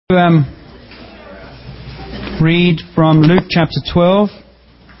Read from Luke chapter 12.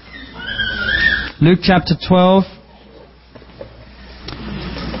 Luke chapter 12.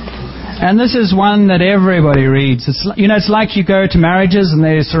 And this is one that everybody reads. It's like you go to marriages and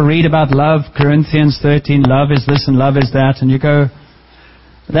they sort of read about love. Corinthians 13, love is this and love is that. And you go,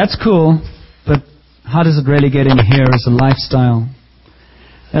 that's cool, but how does it really get in here as a lifestyle?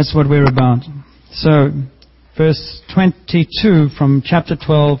 That's what we're about. So, verse 22 from chapter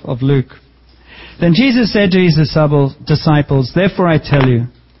 12 of Luke. Then Jesus said to his disciples, "Therefore I tell you,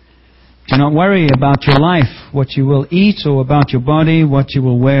 do not worry about your life, what you will eat, or about your body, what you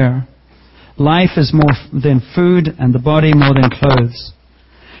will wear. Life is more than food, and the body more than clothes.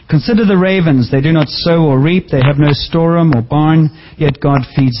 Consider the ravens, they do not sow or reap, they have no storeroom or barn, yet God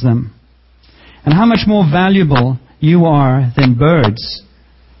feeds them. And how much more valuable you are than birds.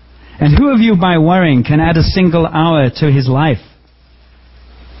 And who of you by worrying can add a single hour to his life?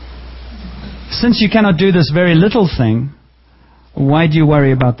 Since you cannot do this very little thing, why do you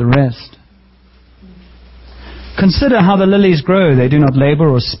worry about the rest? Consider how the lilies grow. They do not labor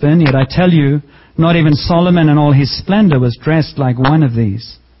or spin, yet I tell you, not even Solomon in all his splendor was dressed like one of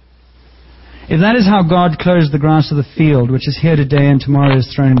these. If that is how God clothes the grass of the field, which is here today and tomorrow is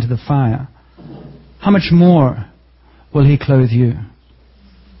thrown into the fire, how much more will he clothe you?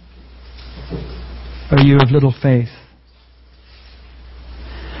 O you of little faith?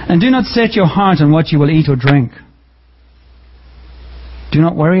 And do not set your heart on what you will eat or drink. Do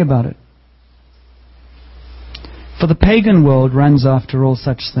not worry about it. For the pagan world runs after all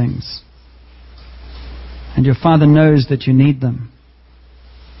such things. And your Father knows that you need them.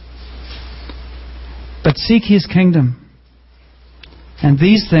 But seek His kingdom, and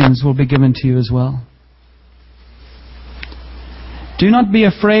these things will be given to you as well. Do not be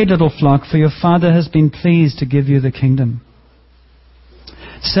afraid, little flock, for your Father has been pleased to give you the kingdom.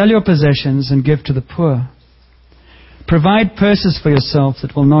 Sell your possessions and give to the poor. Provide purses for yourself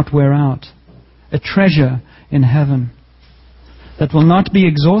that will not wear out, a treasure in heaven that will not be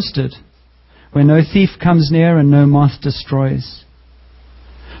exhausted, where no thief comes near and no moth destroys.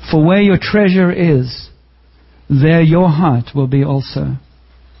 For where your treasure is, there your heart will be also.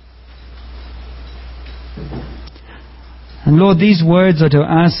 And Lord, these words are to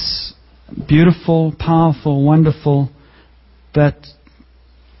us beautiful, powerful, wonderful, but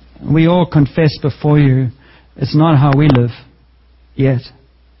we all confess before you, it's not how we live yet.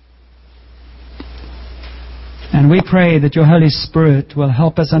 And we pray that your Holy Spirit will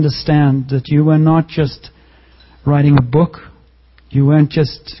help us understand that you were not just writing a book, you weren't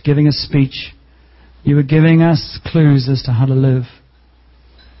just giving a speech, you were giving us clues as to how to live.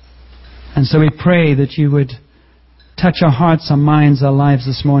 And so we pray that you would touch our hearts, our minds, our lives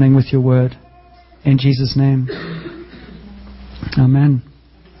this morning with your word. In Jesus' name. Amen.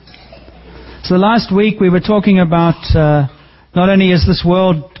 So last week we were talking about not only is this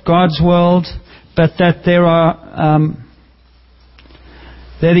world God's world, but that there are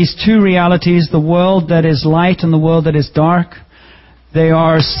these two realities, the world that is light and the world that is dark. They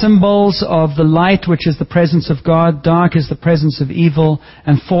are symbols of the light, which is the presence of God. Dark is the presence of evil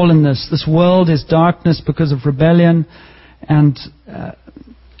and fallenness. This world is darkness because of rebellion. And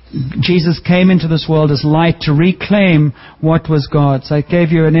Jesus came into this world as light to reclaim what was God's. I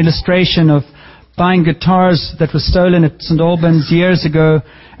gave you an illustration of buying guitars that were stolen at St. Albans years ago,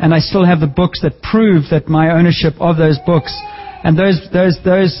 and I still have the books that prove that my ownership of those books. And those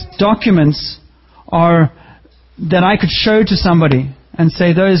documents are that I could show to somebody and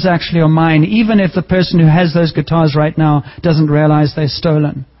say, those actually are mine, even if the person who has those guitars right now doesn't realize they're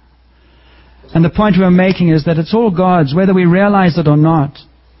stolen. And the point we're making is that it's all God's, whether we realize it or not,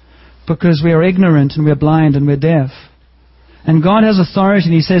 because we are ignorant and we're blind and we're deaf. And God has authority,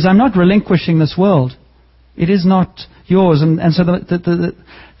 and He says, I'm not relinquishing this world. It is not yours. And so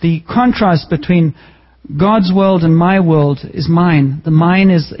the contrast between God's world and my world is mine. The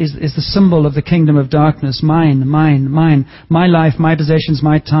mine is the symbol of the kingdom of darkness. Mine. My life, my possessions,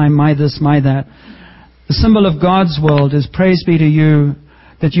 my time, my this, my that. The symbol of God's world is, praise be to you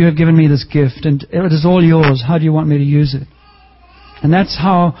that you have given me this gift, and it is all yours. How do you want me to use it? And that's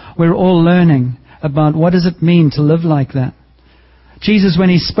how we're all learning about what does it mean to live like that. Jesus, when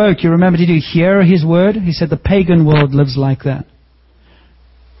He spoke, you remember, did you hear His word? He said the pagan world lives like that.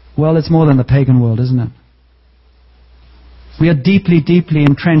 Well, it's more than the pagan world, isn't it? We are deeply, deeply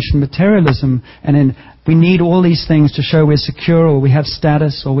entrenched in materialism, and we need all these things to show we're secure, or we have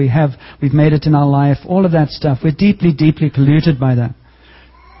status, or we've made it in our life. All of that stuff. We're deeply, deeply polluted by that.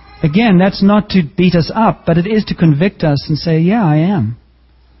 Again, that's not to beat us up, but it is to convict us and say, yeah, I am.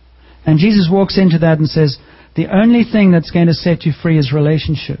 And Jesus walks into that and says, The only thing that's going to set you free is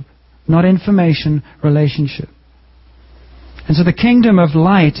relationship. Not information, relationship. And so the kingdom of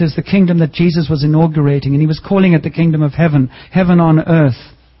light is the kingdom that Jesus was inaugurating, and He was calling it the kingdom of heaven, heaven on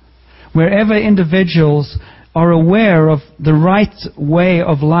earth. Wherever individuals are aware of the right way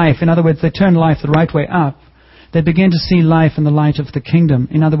of life, in other words, they turn life the right way up, they begin to see life in the light of the kingdom,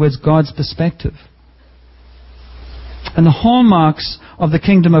 in other words, God's perspective. And the hallmarks of the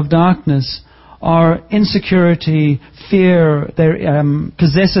kingdom of darkness are insecurity, fear,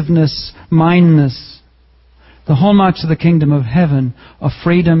 possessiveness, mindness. The hallmarks of the kingdom of heaven are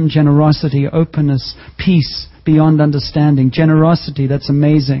freedom, generosity, openness, peace beyond understanding, generosity that's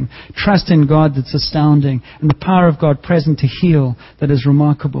amazing, trust in God that's astounding, and the power of God present to heal that is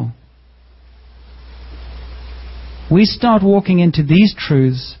remarkable. We start walking into these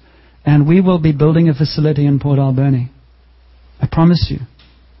truths, and we will be building a facility in Port Alberni. I promise you.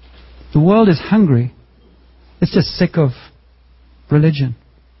 The world is hungry. It's just sick of religion.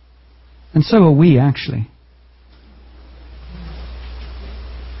 And so are we, actually.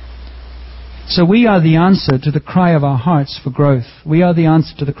 So we are the answer to the cry of our hearts for growth. We are the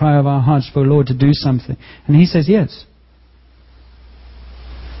answer to the cry of our hearts for the Lord to do something. And He says yes.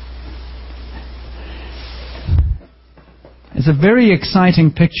 It's a very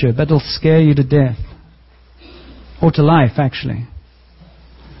exciting picture that will scare you to death. Or to life, actually.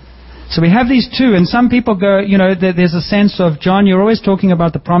 So we have these two, and some people go, there's a sense of, John, you're always talking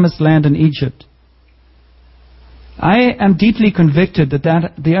about the promised land in Egypt. I am deeply convicted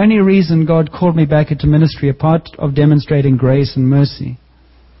that the only reason God called me back into ministry, apart of demonstrating grace and mercy,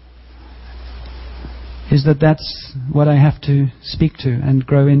 is that that's what I have to speak to and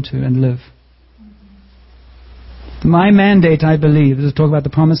grow into and live. My mandate, I believe, is to talk about the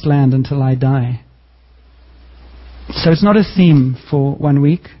promised land until I die. So it's not a theme for 1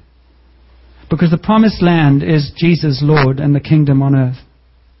 week, because the promised land is Jesus Lord and the kingdom on earth.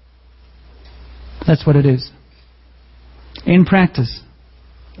 That's what it is. In practice,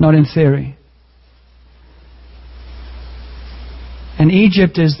 not in theory. And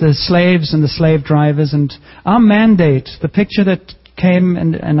Egypt is the slaves and the slave drivers, and our mandate, the picture that came,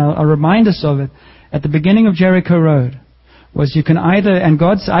 and I'll remind us of it, at the beginning of Jericho Road, was you can either, and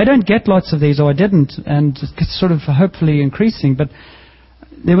God's, I don't get lots of these, or I didn't, and it's sort of hopefully increasing, but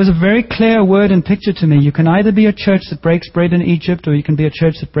there was a very clear word and picture to me. You can either be a church that breaks bread in Egypt, or you can be a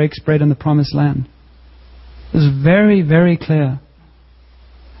church that breaks bread in the promised land. It was very, very clear.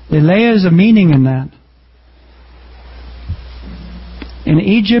 There are layers of meaning in that. In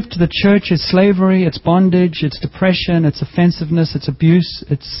Egypt, the church is slavery, it's bondage, it's depression, it's offensiveness, it's abuse,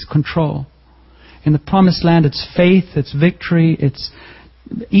 it's control. In the promised land, it's faith, it's victory, it's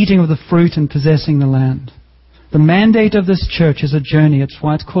eating of the fruit and possessing the land. The mandate of this church is a journey. It's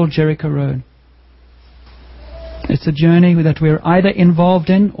why it's called Jericho Road. It's a journey that we're either involved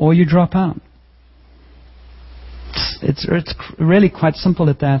in or you drop out. It's really quite simple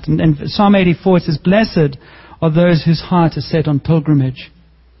at that. And Psalm 84 says, "Blessed are those whose heart is set on pilgrimage."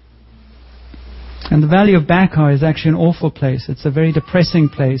 And the valley of Baca is actually an awful place. It's a very depressing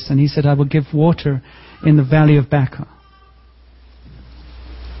place. And He said, "I will give water in the valley of Baca."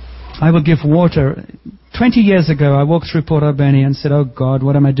 I will give water. 20 years ago, I walked through Port Alberni and said, "Oh God,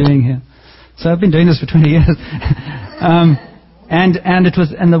 what am I doing here?" So I've been doing this for 20 years. And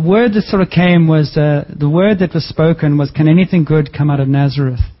the word that sort of came was, the word that was spoken was, "Can anything good come out of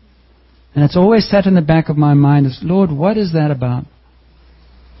Nazareth?" And it's always sat in the back of my mind as, Lord, what is that about?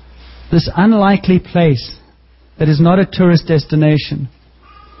 This unlikely place that is not a tourist destination.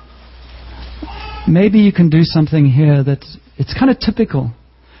 Maybe you can do something here that it's kind of typical,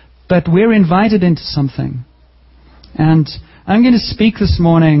 but we're invited into something. And I'm going to speak this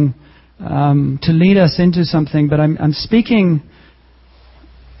morning to lead us into something, but I'm speaking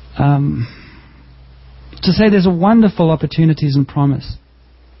to say there's a wonderful opportunities and promise,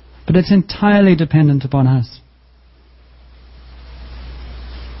 but it's entirely dependent upon us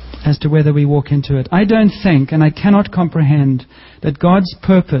as to whether we walk into it. I don't think, and I cannot comprehend, that God's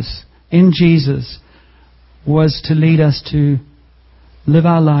purpose in Jesus was to lead us to live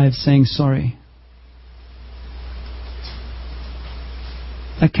our lives saying sorry.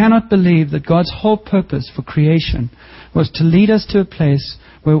 I cannot believe that God's whole purpose for creation was to lead us to a place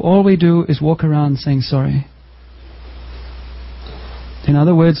where all we do is walk around saying sorry. In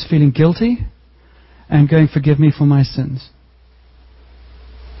other words, feeling guilty and going, "Forgive me for my sins."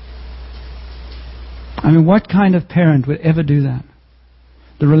 I mean, what kind of parent would ever do that?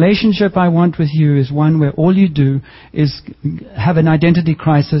 The relationship I want with you is one where all you do is have an identity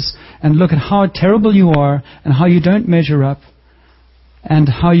crisis and look at how terrible you are and how you don't measure up and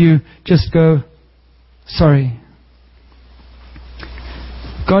how you just go, Sorry.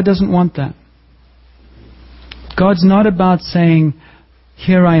 God doesn't want that. God's not about saying,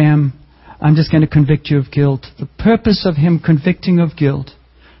 here I am, I'm just going to convict you of guilt. The purpose of Him convicting of guilt,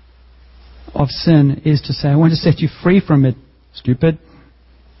 of sin, is to say, I want to set you free from it, stupid.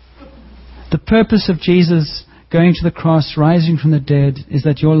 The purpose of Jesus going to the cross, rising from the dead, is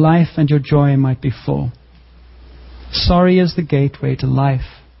that your life and your joy might be full. Sorry is the gateway to life.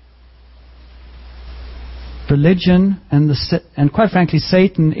 Religion and quite frankly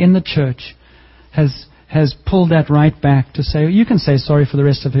Satan in the church has pulled that right back to say, you can say sorry for the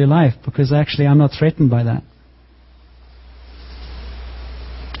rest of your life, because actually I'm not threatened by that.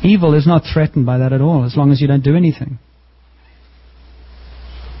 Evil is not threatened by that at all, as long as you don't do anything.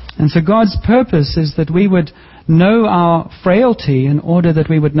 And so God's purpose is that we would know our frailty in order that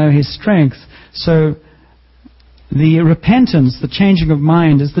we would know His strength. So the repentance, the changing of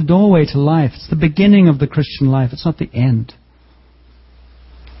mind, is the doorway to life. It's the beginning of the Christian life. It's not the end.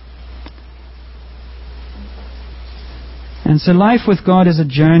 And so life with God is a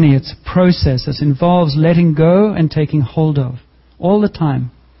journey. It's a process. It involves letting go and taking hold of. All the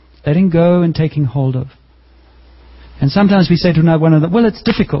time. Letting go and taking hold of. And sometimes we say to one another, well, it's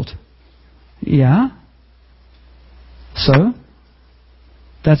difficult. Yeah. So?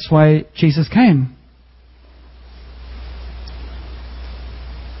 That's why Jesus came.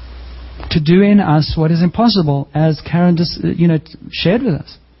 To do in us what is impossible, as Karen just, shared with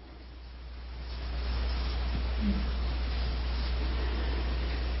us.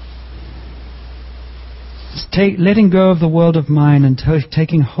 Letting go of the world of mine and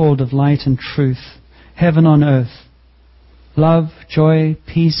taking hold of light and truth, heaven on earth. Love, joy,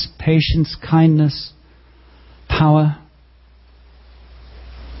 peace, patience, kindness, power.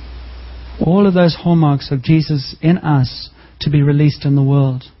 All of those hallmarks of Jesus in us to be released in the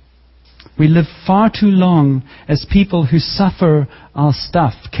world. We live far too long as people who suffer our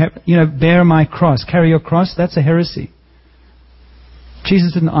stuff. Bear my cross. Carry your cross. That's a heresy.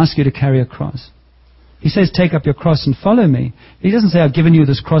 Jesus didn't ask you to carry a cross. He says, take up your cross and follow me. He doesn't say, I've given you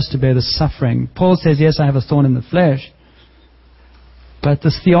this cross to bear this suffering. Paul says, yes, I have a thorn in the flesh. But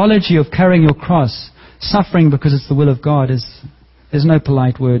this theology of carrying your cross, suffering because it's the will of God, there's no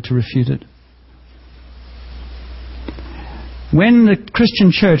polite word to refute it. When the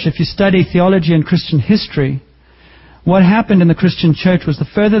Christian church, if you study theology and Christian history, what happened in the Christian church was the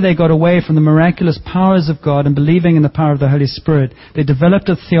further they got away from the miraculous powers of God and believing in the power of the Holy Spirit, they developed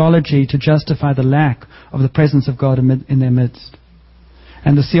a theology to justify the lack of the presence of God in their midst.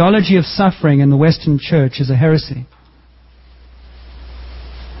 And the theology of suffering in the Western church is a heresy.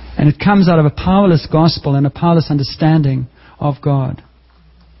 And it comes out of a powerless gospel and a powerless understanding of God.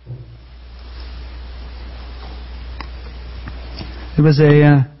 There was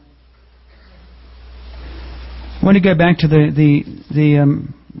I want to go back to the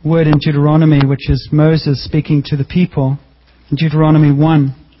word in Deuteronomy, which is Moses speaking to the people in Deuteronomy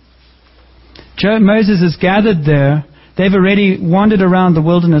 1. Moses is gathered there. They've already wandered around the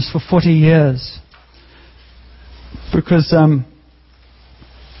wilderness for 40 years. Because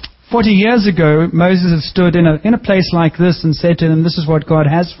 40 years ago, Moses had stood in a place like this and said to them, this is what God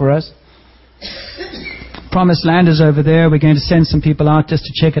has for us. Promised land is over there. We're going to send some people out just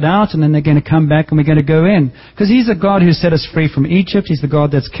to check it out, and then they're going to come back and we're going to go in. Because He's the God who set us free from Egypt. He's the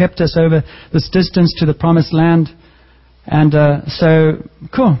God that's kept us over this distance to the promised land. And so,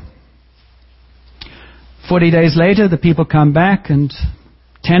 cool. 40 days later, the people come back, and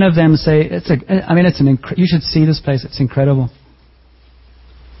 10 of them say, you should see this place. It's incredible.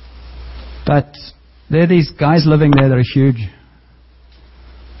 But there are these guys living there that are huge.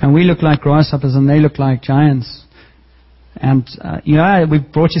 And we look like grasshoppers and they look like giants. And, we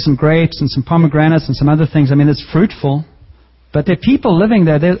brought you some grapes and some pomegranates and some other things. It's fruitful. But there are people living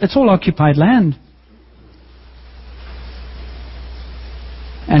there. It's all occupied land.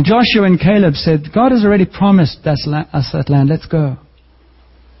 And Joshua and Caleb said, God has already promised us that land. Let's go.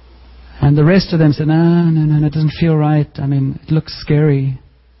 And the rest of them said, no, it doesn't feel right. It looks scary.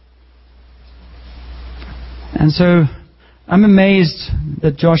 And so I'm amazed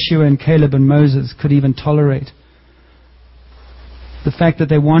that Joshua and Caleb and Moses could even tolerate the fact that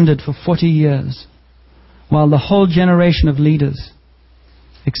they wandered for 40 years while the whole generation of leaders,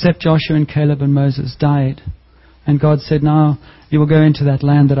 except Joshua and Caleb and Moses, died. And God said, now you will go into that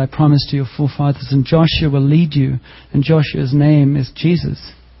land that I promised to your forefathers, and Joshua will lead you, and Joshua's name is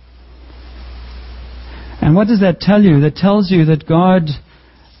Jesus. And what does that tell you? That tells you that God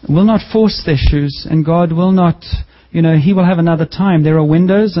will not force their shoes, and God will not, He will have another time. There are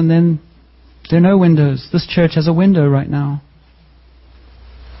windows, and then there are no windows. This church has a window right now.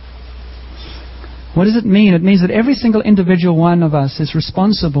 What does it mean? It means that every single individual one of us is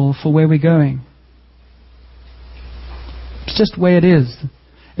responsible for where we're going. It's just the way it is.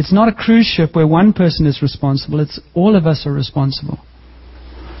 It's not a cruise ship where one person is responsible. It's all of us are responsible.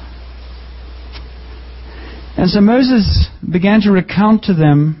 And so Moses began to recount to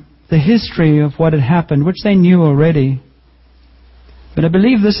them the history of what had happened, which they knew already. But I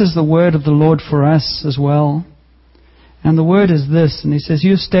believe this is the word of the Lord for us as well. And the word is this, and He says,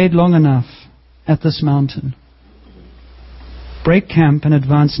 "You have stayed long enough at this mountain. Break camp and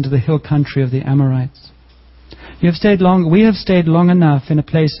advance into the hill country of the Amorites." We have stayed long enough in a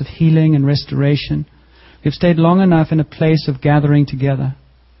place of healing and restoration. We have stayed long enough in a place of gathering together.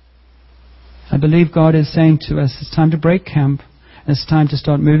 I believe God is saying to us, it's time to break camp. It's time to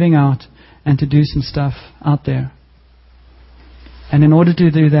start moving out and to do some stuff out there. And in order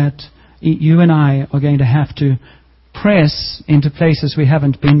to do that, you and I are going to have to press into places we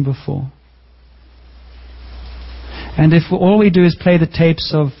haven't been before. And if all we do is play the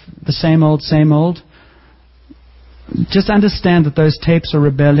tapes of the same old, just understand that those tapes are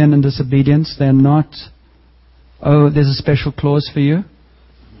rebellion and disobedience. They're not, oh, there's a special clause for you.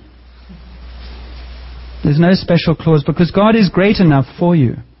 There's no special clause because God is great enough for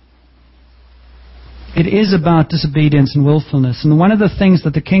you. It is about disobedience and willfulness. And one of the things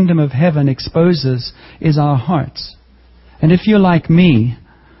that the kingdom of heaven exposes is our hearts. And if you're like me,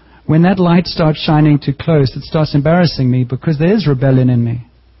 when that light starts shining too close, it starts embarrassing me because there is rebellion in me.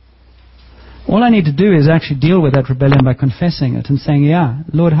 All I need to do is actually deal with that rebellion by confessing it and saying, yeah,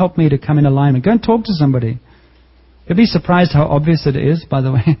 Lord, help me to come in alignment. Go and talk to somebody. You'll be surprised how obvious it is, by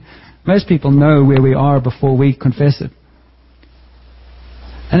the way. Most people know where we are before we confess it.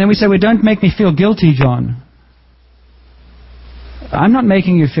 And then we say, well, don't make me feel guilty, John. I'm not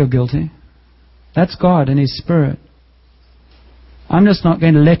making you feel guilty. That's God and His Spirit. I'm just not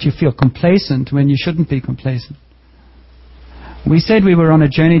going to let you feel complacent when you shouldn't be complacent. We said we were on a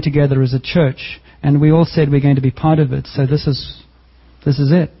journey together as a church, and we all said we're going to be part of it. So this is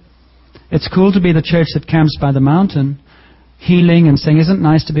it. It's cool to be the church that camps by the mountain, healing and saying, isn't it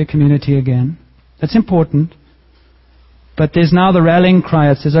nice to be a community again? That's important. But there's now the rallying cry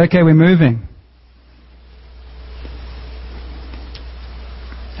that says, okay, we're moving.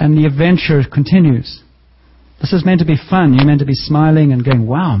 And the adventure continues. This is meant to be fun. You're meant to be smiling and going,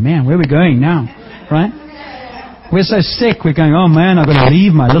 wow, man, where are we going now? Right? We're so sick, we're going, oh man, I've got to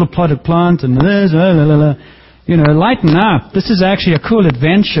leave my little potted plant and this, lighten up. This is actually a cool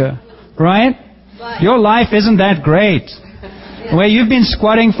adventure, right? Your life isn't that great. Where you've been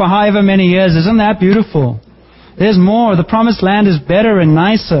squatting for however many years, isn't that beautiful? There's more. The promised land is better and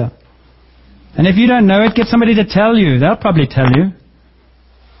nicer. And if you don't know it, get somebody to tell you. They'll probably tell you.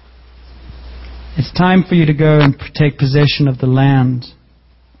 It's time for you to go and take possession of the land.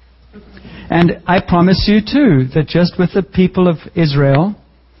 And I promise you too, that just with the people of Israel,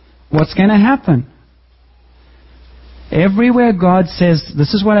 what's going to happen? Everywhere God says,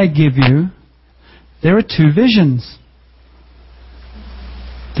 this is what I give you, there are two visions.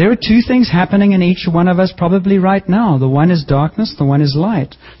 There are two things happening in each one of us probably right now. The one is darkness, the one is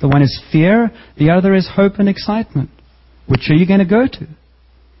light. The one is fear, the other is hope and excitement. Which are you going to go to?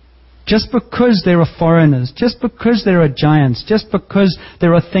 Just because there are foreigners, just because there are giants, just because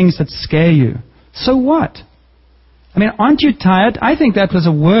there are things that scare you. So what? I mean, aren't you tired? I think that was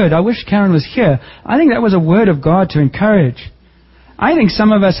a word. I wish Karen was here. I think that was a word of God to encourage. I think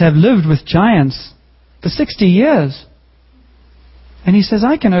some of us have lived with giants for 60 years. And He says,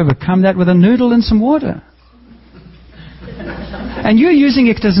 I can overcome that with a noodle and some water. And you're using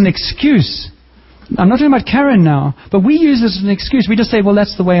it as an excuse. I'm not talking about Karen now, but we use this as an excuse. We just say, well,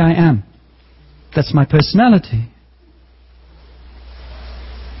 that's the way I am. That's my personality.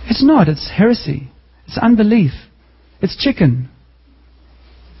 It's not. It's heresy. It's unbelief. It's chicken.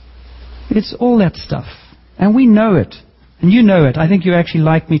 It's all that stuff. And we know it. And you know it. I think you actually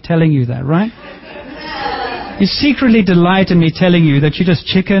like me telling you that, right? You secretly delight in me telling you that you're just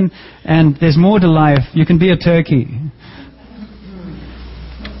chicken and there's more to life. You can be a turkey.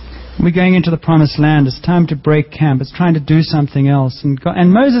 We're going into the promised land. It's time to break camp. It's trying to do something else.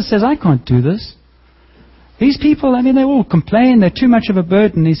 And Moses says, I can't do this. These people, they all complain. They're too much of a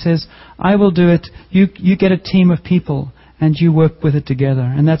burden. He says, I will do it. You get a team of people and you work with it together.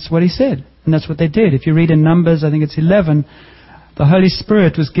 And that's what he said. And that's what they did. If you read in Numbers, I think it's 11, the Holy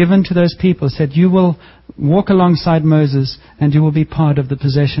Spirit was given to those people. Said, you will walk alongside Moses and you will be part of the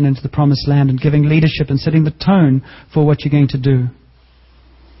possession into the promised land and giving leadership and setting the tone for what you're going to do.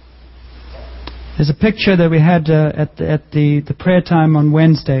 There's a picture that we had at the prayer time on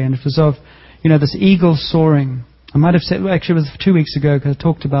Wednesday, and it was of, this eagle soaring. I might have said, well, actually it was 2 weeks ago because I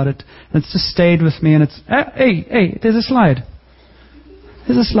talked about it. And it's just stayed with me, and it's, hey, there's a slide.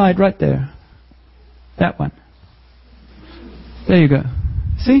 There's a slide right there. That one. There you go.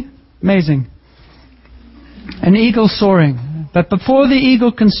 See? Amazing. An eagle soaring. But before the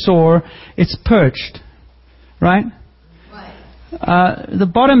eagle can soar, it's perched. Right? The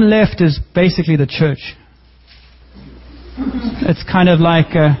bottom left is basically the church. It's kind of like,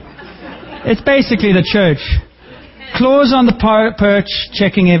 it's basically the church. Claws on the perch,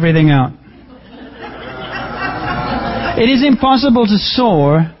 checking everything out. It is impossible to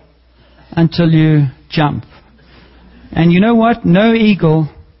soar until you jump. And you know what? No eagle.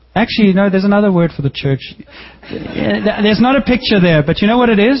 Actually, no, there's another word for the church. There's not a picture there, but you know what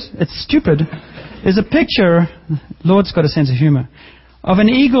it is? It's stupid. There's a picture, Lord's got a sense of humor, of an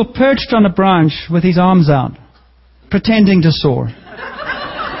eagle perched on a branch with his arms out, pretending to soar.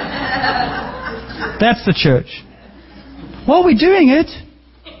 That's the church. Well, we're doing it.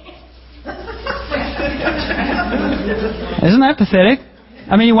 Isn't that pathetic?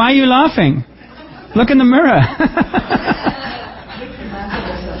 I mean, why are you laughing? Look in the mirror.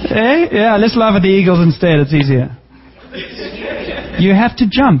 Yeah, let's laugh at the eagles instead. It's easier. You have to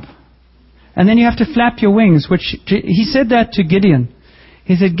jump. And then you have to flap your wings, which he said that to Gideon.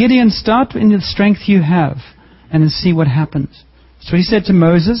 He said, Gideon, start in the strength you have and then see what happens. So he said to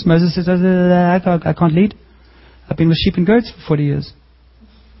Moses. Moses says, I can't lead. I've been with sheep and goats for 40 years.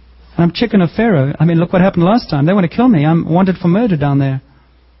 And I'm chicken of Pharaoh. I mean, look what happened last time. They want to kill me. I'm wanted for murder down there.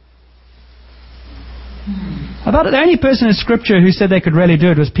 About the only person in Scripture who said they could really do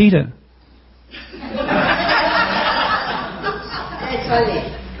it was Peter.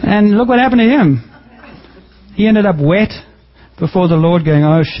 And look what happened to him. He ended up wet before the Lord going,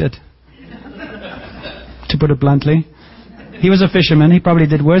 oh shit. To put it bluntly. He was a fisherman. He probably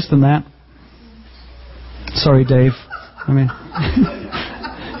did worse than that. Sorry, Dave. I mean...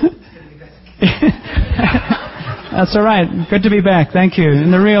 That's all right. Good to be back. Thank you.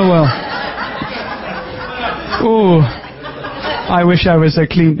 In the real world. Ooh, I wish I was so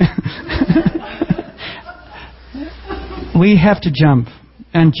clean. We have to jump.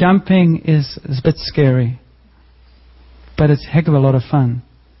 And jumping is a bit scary. But it's a heck of a lot of fun.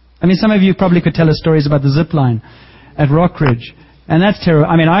 I mean, some of you probably could tell us stories about the zip line at Rockridge. And that's terrible.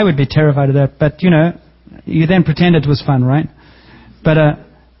 I mean, I would be terrified of that. But, you know, you then pretend it was fun, right? But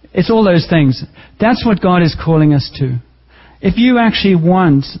it's all those things. That's what God is calling us to. If you actually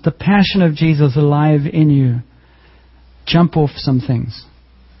want the passion of Jesus alive in you, jump off some things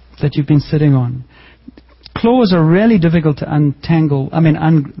that you've been sitting on. Claws are really difficult to untangle. I mean,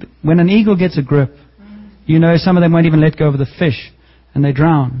 when an eagle gets a grip, you know some of them won't even let go of the fish, and they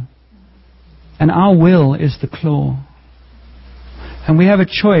drown. And our will is the claw. And we have a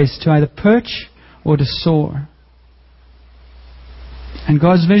choice to either perch or to soar. And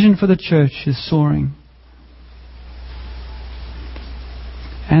God's vision for the church is soaring.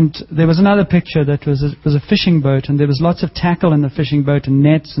 And there was another picture that was a fishing boat, and there was lots of tackle in the fishing boat, and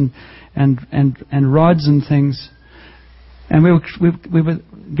nets and rods and things. And we were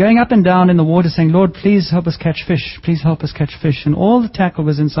going up and down in the water saying, Lord, please help us catch fish. Please help us catch fish. And all the tackle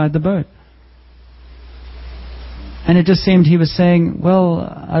was inside the boat. And it just seemed he was saying, well,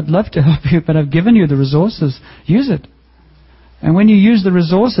 I'd love to help you, but I've given you the resources. Use it. And when you use the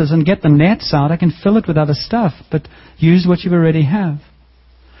resources and get the nets out, I can fill it with other stuff, but use what you already have.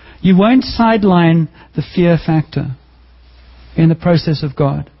 You won't sideline the fear factor in the process of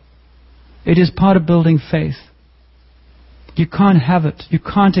God. It is part of building faith. You can't have it. You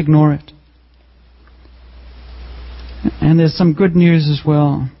can't ignore it. And there's some good news as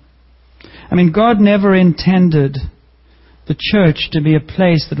well. I mean, God never intended the church to be a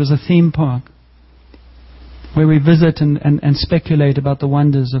place that was a theme park where we visit and speculate about the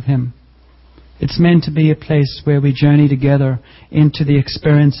wonders of Him. It's meant to be a place where we journey together into the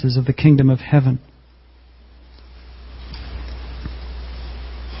experiences of the kingdom of heaven.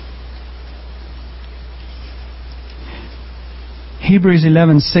 Hebrews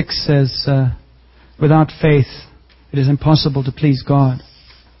 11:6 says, without faith it is impossible to please God.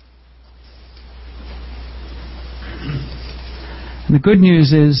 And the good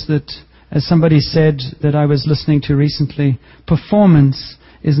news is that, as somebody said that I was listening to recently, performance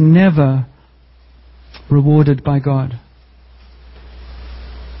is never rewarded by God.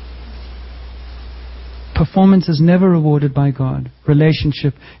 Performance is never rewarded by God.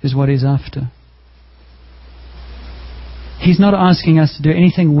 Relationship is what He's after. He's not asking us to do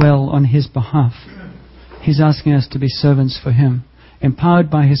anything well on His behalf. He's asking us to be servants for Him, empowered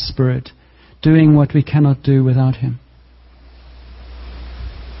by His Spirit, doing what we cannot do without Him.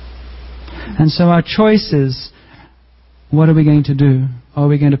 And so our choices what are we going to do? Are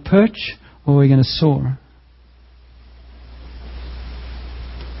we going to perch or are we going to soar?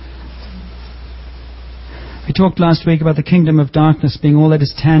 We talked last week about the kingdom of darkness being all that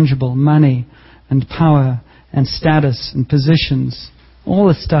is tangible, money and power and status and positions. All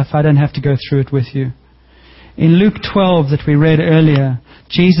the stuff, I don't have to go through it with you. In Luke 12 that we read earlier,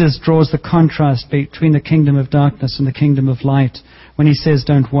 Jesus draws the contrast between the kingdom of darkness and the kingdom of light when He says,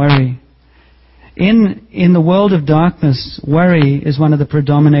 don't worry. In the world of darkness, worry is one of the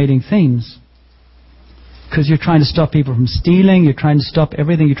predominating themes. Because you're trying to stop people from stealing, you're trying to stop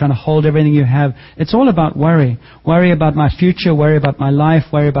everything, you're trying to hold everything you have. It's all about worry. Worry about my future, worry about my life,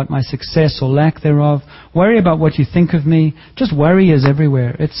 worry about my success or lack thereof. Worry about what you think of me. Just worry is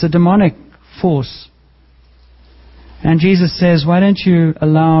everywhere. It's a demonic force. And Jesus says, why don't you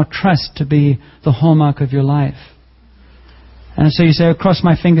allow trust to be the hallmark of your life? And so you say, oh, cross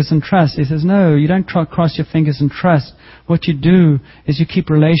my fingers and trust. He says, no, you don't cross your fingers and trust. What you do is you keep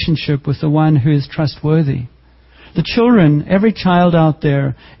relationship with the one who is trustworthy. The children, every child out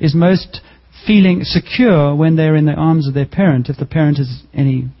there is most feeling secure when they're in the arms of their parent, if the parent is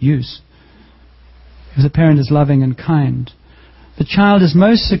any use. If the parent is loving and kind. The child is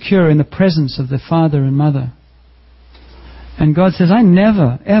most secure in the presence of their father and mother. And God says, I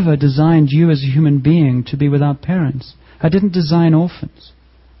never, ever designed you as a human being to be without parents. I didn't design orphans.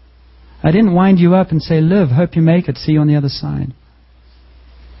 I didn't wind you up and say, live, hope you make it, see you on the other side.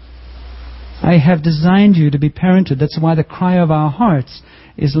 I have designed you to be parented. That's why the cry of our hearts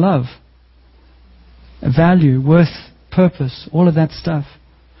is love, value, worth, purpose, all of that stuff.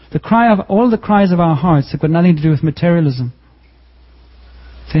 All the cries of our hearts have got nothing to do with materialism.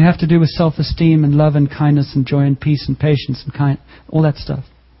 They have to do with self-esteem and love and kindness and joy and peace and patience and all that stuff.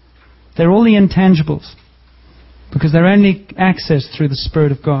 They're all the intangibles. Because they're only accessed through the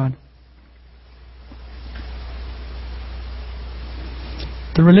Spirit of God.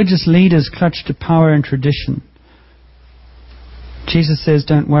 The religious leaders clutch to power and tradition. Jesus says,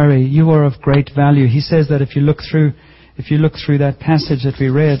 don't worry, you are of great value. He says that if you look through that passage that we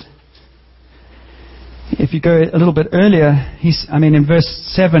read, if you go a little bit earlier, in verse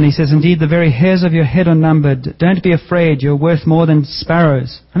 7, he says, indeed, the very hairs of your head are numbered. Don't be afraid, you're worth more than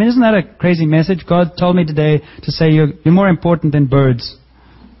sparrows. Isn't that a crazy message? God told me today to say you're more important than birds.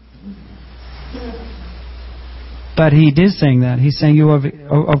 But He is saying that. He's saying you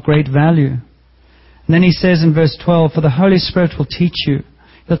are of great value. And then He says in verse 12, for the Holy Spirit will teach you.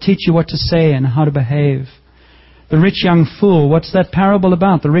 He'll teach you what to say and how to behave. The rich young fool, what's that parable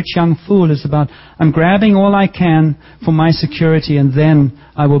about? The rich young fool is about, I'm grabbing all I can for my security and then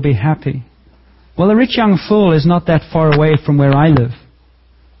I will be happy. Well, the rich young fool is not that far away from where I live.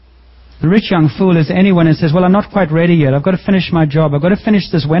 The rich young fool is anyone who says, well, I'm not quite ready yet. I've got to finish my job. I've got to finish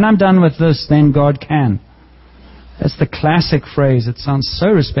this. When I'm done with this, then God can. That's the classic phrase. It sounds so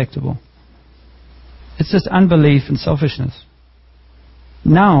respectable. It's just unbelief and selfishness.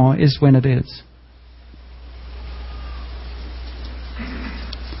 Now is when it is.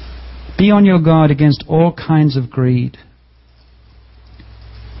 Be on your guard against all kinds of greed.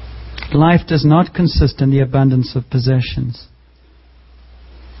 Life does not consist in the abundance of possessions.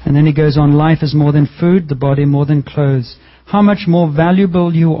 And then he goes on, life is more than food, the body more than clothes. How much more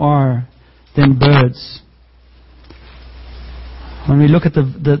valuable you are than birds. When we look at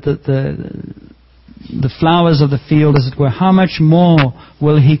the flowers of the field, as it were, how much more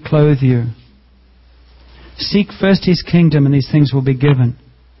will He clothe you? Seek first His kingdom and these things will be given.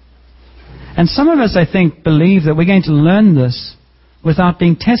 And some of us, I think, believe that we're going to learn this without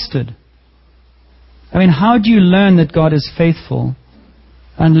being tested. How do you learn that God is faithful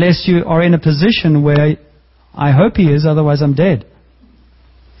unless you are in a position where I hope He is, otherwise I'm dead?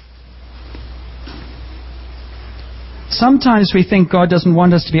 Sometimes we think God doesn't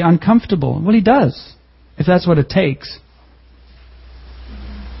want us to be uncomfortable. Well, He does, if that's what it takes.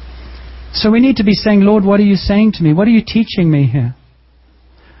 So we need to be saying, Lord, what are you saying to me? What are you teaching me here?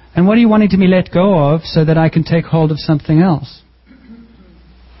 And what are you wanting to be let go of so that I can take hold of something else?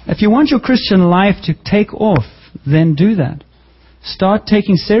 If you want your Christian life to take off, then do that. Start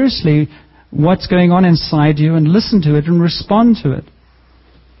taking seriously what's going on inside you and listen to it and respond to it.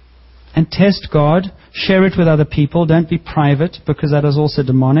 And test God. Share it with other people. Don't be private, because that is also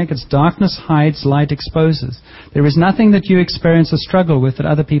demonic. It's darkness hides, light exposes. There is nothing that you experience or struggle with that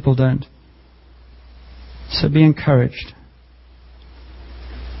other people don't. So be encouraged.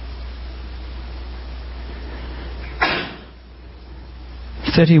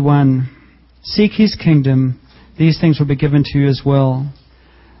 (31) Seek His kingdom, these things will be given to you as well.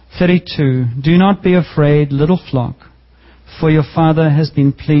 32. Do not be afraid, little flock, for your Father has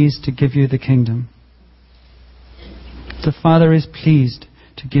been pleased to give you the kingdom. The Father is pleased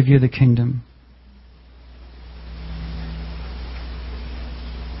to give you the kingdom.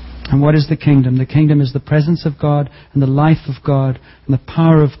 And what is the kingdom? The kingdom is the presence of God and the life of God and the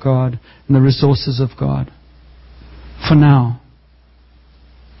power of God and the resources of God. For now.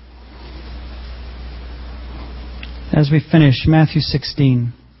 As we finish, Matthew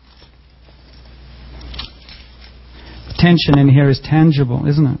 16. The tension in here is tangible,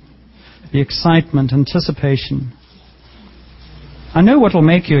 isn't it? The excitement, anticipation. I know what will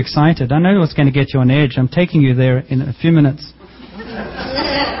make you excited. I know what's going to get you on edge. I'm taking you there in a few minutes.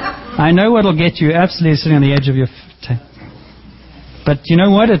 I know what will get you absolutely sitting on the edge of your But you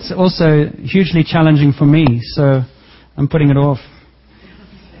know what? It's also hugely challenging for me, so I'm putting it off.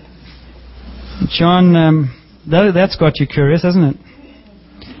 John, that's got you curious, hasn't it?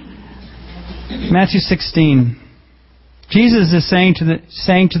 Matthew 16. Jesus is saying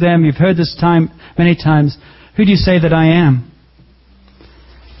to them, you've heard this many times, who do you say that I am?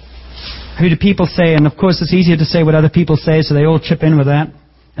 Who do people say? And of course it's easier to say what other people say, so they all chip in with that.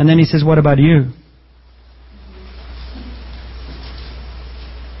 And then he says, what about you?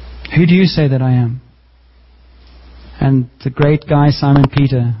 Who do you say that I am? And the great guy, Simon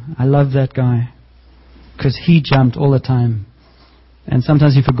Peter, I love that guy. Because he jumped all the time. And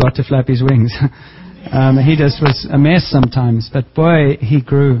sometimes he forgot to flap his wings. He just was a mess sometimes. But boy, he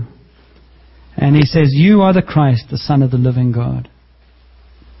grew. And he says, you are the Christ, the Son of the living God.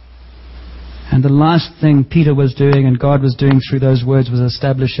 And the last thing Peter was doing and God was doing through those words was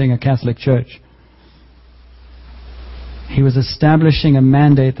establishing a Catholic Church. He was establishing a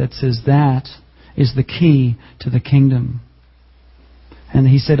mandate that says that is the key to the kingdom. And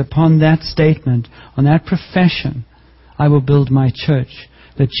he said, upon that statement, on that profession, I will build my church.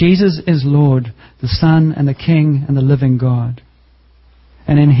 That Jesus is Lord, the Son and the King and the living God.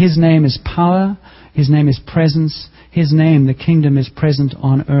 And in His name is power, His name is presence, His name, the kingdom, is present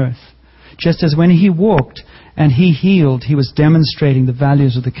on earth. Just as when He walked and He healed, He was demonstrating the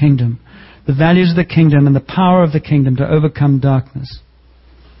values of the kingdom. The values of the kingdom and the power of the kingdom to overcome darkness.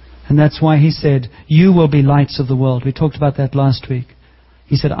 And that's why He said, you will be lights of the world. We talked about that last week.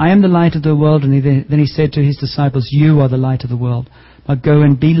 He said, I am the light of the world. And then He said to His disciples, you are the light of the world. Now go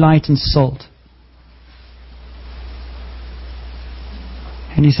and be light and salt.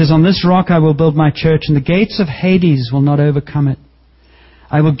 And He says, on this rock I will build my church, and the gates of Hades will not overcome it.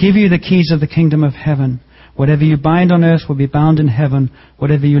 I will give you the keys of the kingdom of heaven. Whatever you bind on earth will be bound in heaven.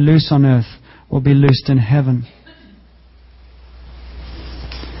 Whatever you loose on earth will be loosed in heaven.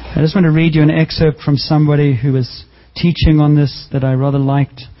 I just want to read you an excerpt from somebody who was teaching on this that I rather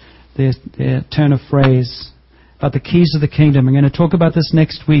liked, their turn of phrase about the keys of the kingdom. I'm going to talk about this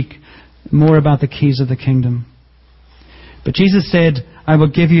next week, more about the keys of the kingdom. But Jesus said, I will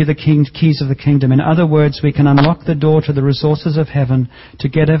give you the keys of the kingdom. In other words, we can unlock the door to the resources of heaven to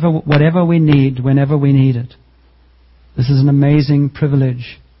get whatever we need whenever we need it. This is an amazing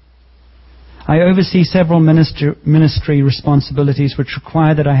privilege. I oversee several ministry responsibilities which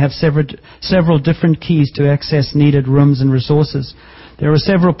require that I have several different keys to access needed rooms and resources. There are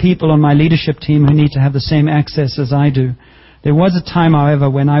several people on my leadership team who need to have the same access as I do. There was a time, however,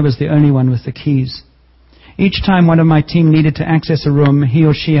 when I was the only one with the keys. Each time one of my team needed to access a room, he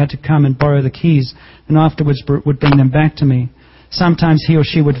or she had to come and borrow the keys and afterwards would bring them back to me. Sometimes he or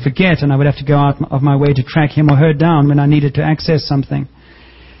she would forget and I would have to go out of my way to track him or her down when I needed to access something.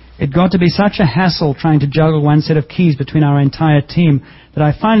 It got to be such a hassle trying to juggle one set of keys between our entire team that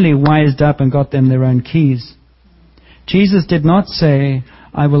I finally wised up and got them their own keys. Jesus did not say,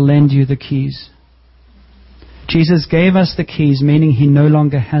 I will lend you the keys. Jesus gave us the keys, meaning He no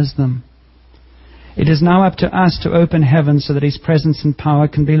longer has them. It is now up to us to open heaven so that His presence and power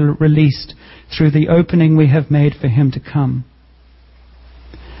can be released through the opening we have made for Him to come.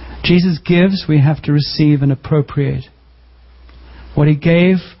 Jesus gives, we have to receive and appropriate. What He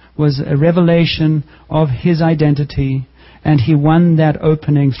gave was a revelation of His identity, and He won that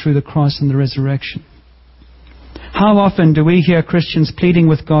opening through the cross and the resurrection. How often do we hear Christians pleading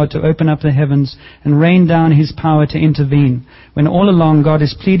with God to open up the heavens and rain down His power to intervene, when all along God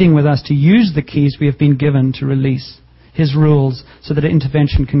is pleading with us to use the keys we have been given to release His rules so that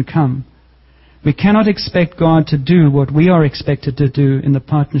intervention can come. We cannot expect God to do what we are expected to do in the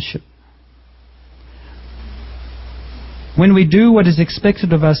partnership. When we do what is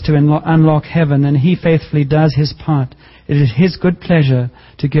expected of us to unlock heaven, and He faithfully does His part, it is His good pleasure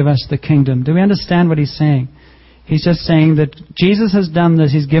to give us the kingdom. Do we understand what He's saying? He's just saying that Jesus has done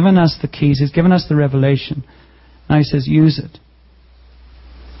this. He's given us the keys. He's given us the revelation. Now He says, use it.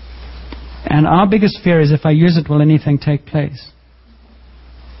 And our biggest fear is, if I use it, will anything take place?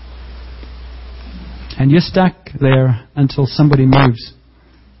 And you're stuck there until somebody moves.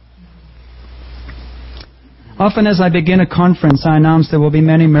 Often as I begin a conference, I announce there will be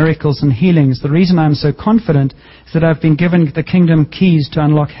many miracles and healings. The reason I'm so confident is that I've been given the kingdom keys to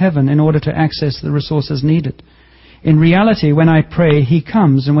unlock heaven in order to access the resources needed. In reality, when I pray, He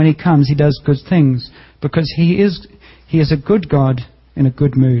comes, and when He comes, He does good things, because He is a good God in a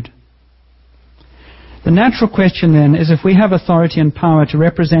good mood. The natural question then is, if we have authority and power to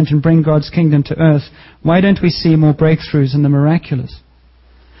represent and bring God's kingdom to earth, why don't we see more breakthroughs in the miraculous?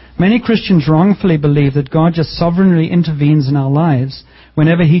 Many Christians wrongfully believe that God just sovereignly intervenes in our lives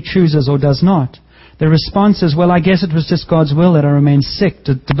whenever He chooses or does not. Their response is, well, I guess it was just God's will that I remain sick,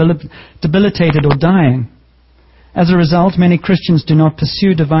 debilitated or dying. As a result, many Christians do not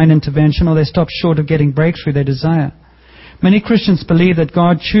pursue divine intervention, or they stop short of getting breakthrough they desire. Many Christians believe that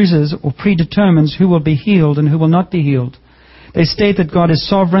God chooses or predetermines who will be healed and who will not be healed. They state that God is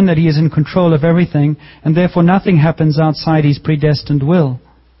sovereign, that He is in control of everything, and therefore nothing happens outside His predestined will.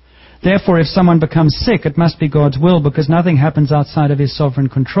 Therefore, if someone becomes sick, it must be God's will, because nothing happens outside of His sovereign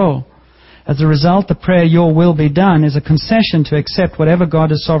control. As a result, the prayer, "Your will be done," is a concession to accept whatever God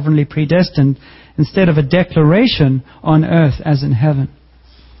has sovereignly predestined, instead of a declaration on earth as in heaven.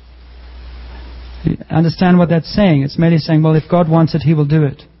 You understand what that's saying? It's merely saying, well, if God wants it, He will do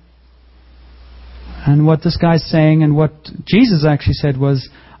it. And what this guy's saying, and what Jesus actually said, was,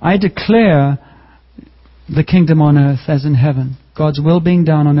 I declare the kingdom on earth as in heaven. God's will being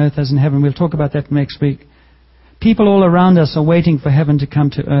done on earth as in heaven. We'll talk about that next week. People all around us are waiting for heaven to come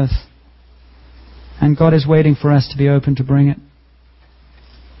to earth. And God is waiting for us to be open to bring it.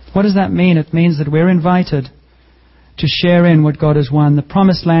 What does that mean? It means that we're invited to share in what God has won. The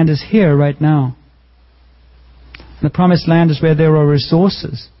promised land is here right now. The promised land is where there are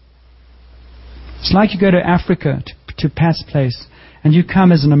resources. It's like you go to Africa, to Pat's place, and you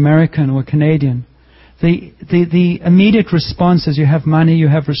come as an American or a Canadian. The immediate response is, you have money, you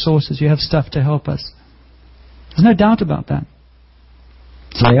have resources, you have stuff to help us. There's no doubt about that.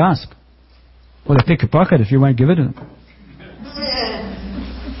 So they ask. Well, they pick your pocket if you won't give it to them.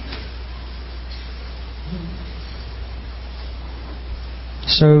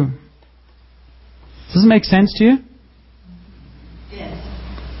 So, does it make sense to you? Yes.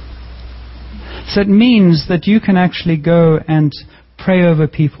 So it means that you can actually go and pray over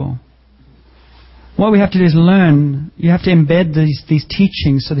people. What we have to do is learn. You have to embed these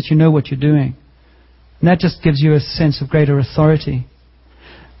teachings so that you know what you're doing. And that just gives you a sense of greater authority.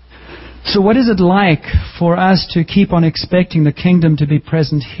 So what is it like for us to keep on expecting the kingdom to be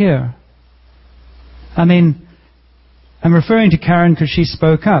present here? I mean, I'm referring to Karen because she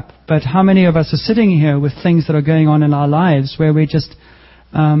spoke up, but how many of us are sitting here with things that are going on in our lives where we're just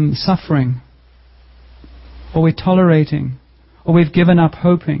suffering, or we're tolerating, or we've given up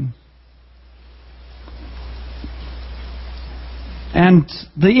hoping? And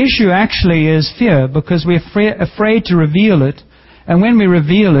the issue actually is fear, because we're afraid to reveal it, and when we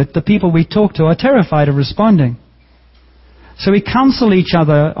reveal it, the people we talk to are terrified of responding. So we counsel each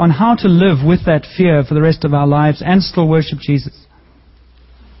other on how to live with that fear for the rest of our lives and still worship Jesus.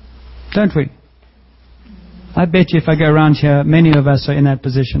 Don't we? I bet you if I go around here, many of us are in that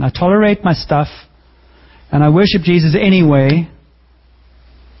position. I tolerate my stuff, and I worship Jesus anyway,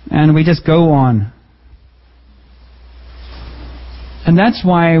 and we just go on. And that's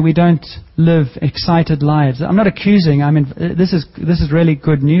why we don't live excited lives. I'm not accusing. I mean, this is really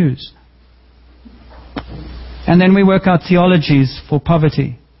good news. And then we work out theologies for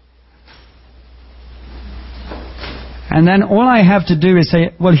poverty. And then all I have to do is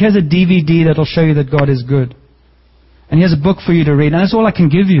say, well, here's a DVD that'll show you that God is good. And here's a book for you to read. And that's all I can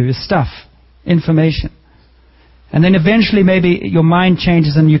give you is stuff, information. And then eventually maybe your mind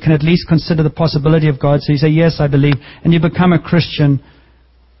changes and you can at least consider the possibility of God. So you say, yes, I believe. And you become a Christian.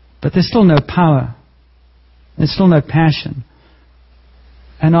 But there's still no power. There's still no passion.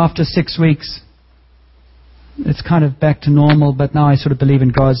 And after 6 weeks, it's kind of back to normal, but now I sort of believe in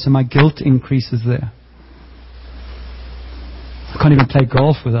God, so my guilt increases there. I can't even play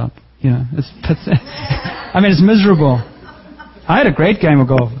golf without, I mean, it's miserable. I had a great game of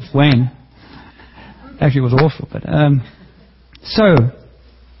golf with Wayne. Actually, it was awful, but so,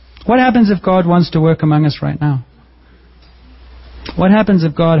 what happens if God wants to work among us right now? What happens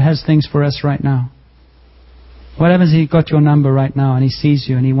if God has things for us right now? What happens if He got your number right now and He sees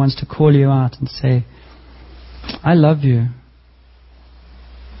you and He wants to call you out and say, I love you.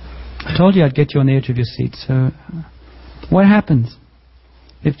 I told you I'd get you on the edge of your seat. So, what happens?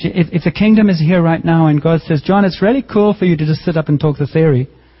 If the kingdom is here right now and God says, John, it's really cool for you to just sit up and talk the theory,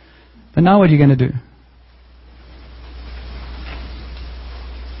 but now what are you going to do?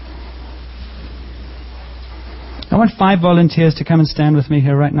 I want 5 volunteers to come and stand with me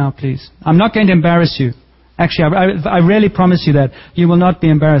here right now, please. I'm not going to embarrass you. Actually, I really promise you that. You will not be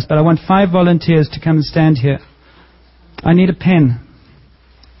embarrassed. But I want 5 volunteers to come and stand here. I need a pen.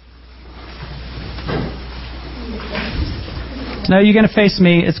 No, you're going to face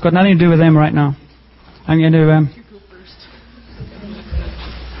me. It's got nothing to do with them right now. I'm going to...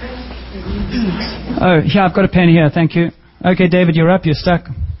 Oh, yeah, I've got a pen here. Thank you. Okay, David, you're up. You're stuck.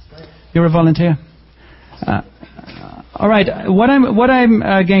 You're a volunteer. All right. What I'm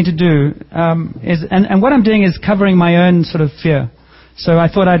going to do is, and what I'm doing is covering my own sort of fear. So I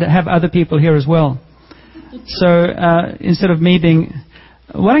thought I'd have other people here as well. So instead of me being,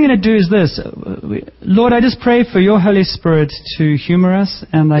 what I'm going to do is this. Lord, I just pray for your Holy Spirit to humor us,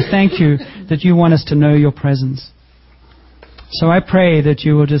 and I thank you that you want us to know your presence. So I pray that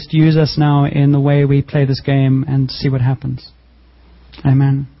you will just use us now in the way we play this game and see what happens.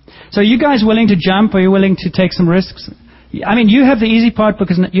 Amen. So are you guys willing to jump? Are you willing to take some risks? I mean, you have the easy part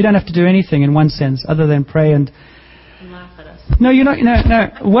because you don't have to do anything in one sense other than pray and laugh at us. No, you're not. No.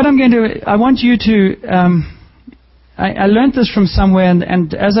 What I'm going to... I want you to... I learned this from somewhere,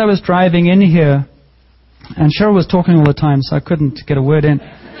 and as I was driving in here, and Cheryl was talking all the time, so I couldn't get a word in,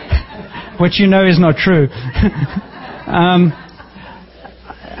 which you know is not true.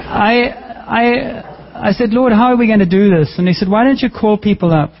 I said, Lord, how are we going to do this? And he said, why don't you call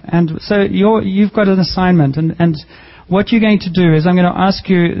people up? And so you've got an assignment, and what you're going to do is I'm going to ask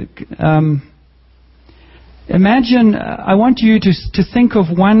you... Imagine, I want you to think of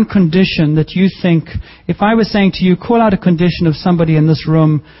one condition that you think, if I was saying to you, call out a condition of somebody in this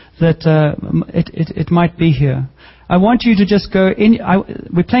room that it might be here. I want you to just go in.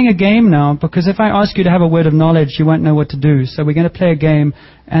 We're playing a game now, because if I ask you to have a word of knowledge, you won't know what to do. So we're going to play a game,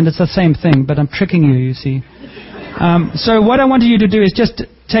 and it's the same thing, but I'm tricking you, you see. So what I want you to do is just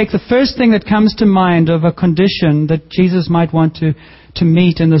take the first thing that comes to mind of a condition that Jesus might want to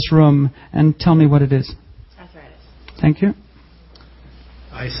meet in this room, and tell me what it is. Thank you.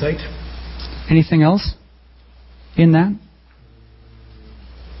 Eyesight. Anything else in that?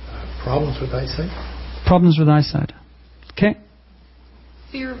 Problems with eyesight. Problems with eyesight. Okay.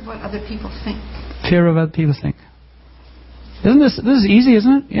 Fear of what other people think. Fear of what other people think. Isn't this is easy,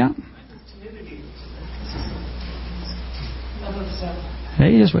 isn't it? Yeah.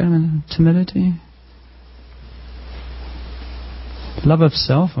 Hey, just wait a minute. Timidity. Love of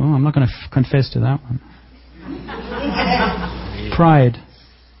self. Oh, I'm not going to confess to that one. Pride.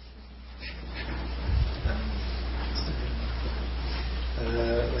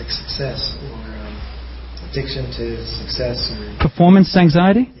 Like success or addiction to success or performance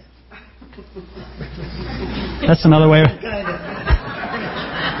anxiety. That's another way.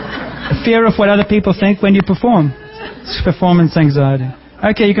 Fear of what other people think when you perform. It's performance anxiety.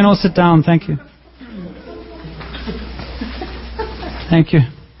 Okay, you can all sit down. Thank you. Thank you.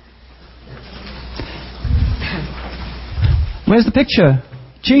 Where's the picture?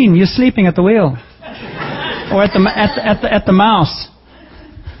 Gene, you're sleeping at the wheel. Or at the mouse.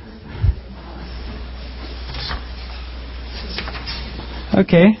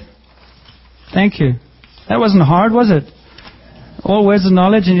 Okay. Thank you. That wasn't hard, was it? All words of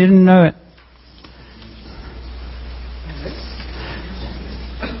knowledge and you didn't know it.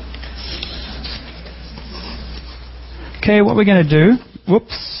 Okay, what we're going to do,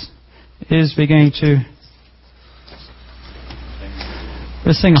 is we're going to...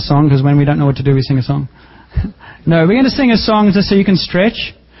 We'll sing a song, because when we don't know what to do, we sing a song. No, we're going to sing a song just so you can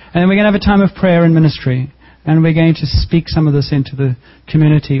stretch, and then we're going to have a time of prayer and ministry, and we're going to speak some of this into the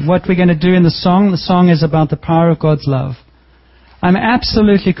community. What we're going to do in the song is about the power of God's love. I'm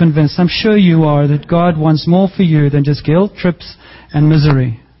absolutely convinced, I'm sure you are, that God wants more for you than just guilt, trips, and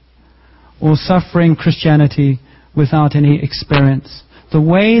misery, or suffering Christianity without any experience. The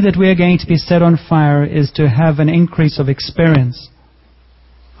way that we're going to be set on fire is to have an increase of experience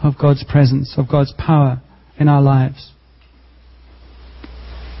of God's presence, of God's power in our lives.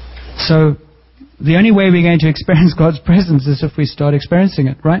 So, the only way we're going to experience God's presence is if we start experiencing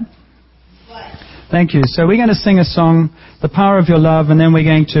it, right? Thank you. So we're going to sing a song, The Power of Your Love, and then we're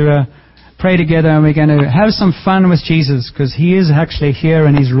going to pray together, and we're going to have some fun with Jesus, because He is actually here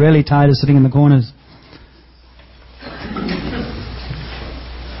and He's really tired of sitting in the corners.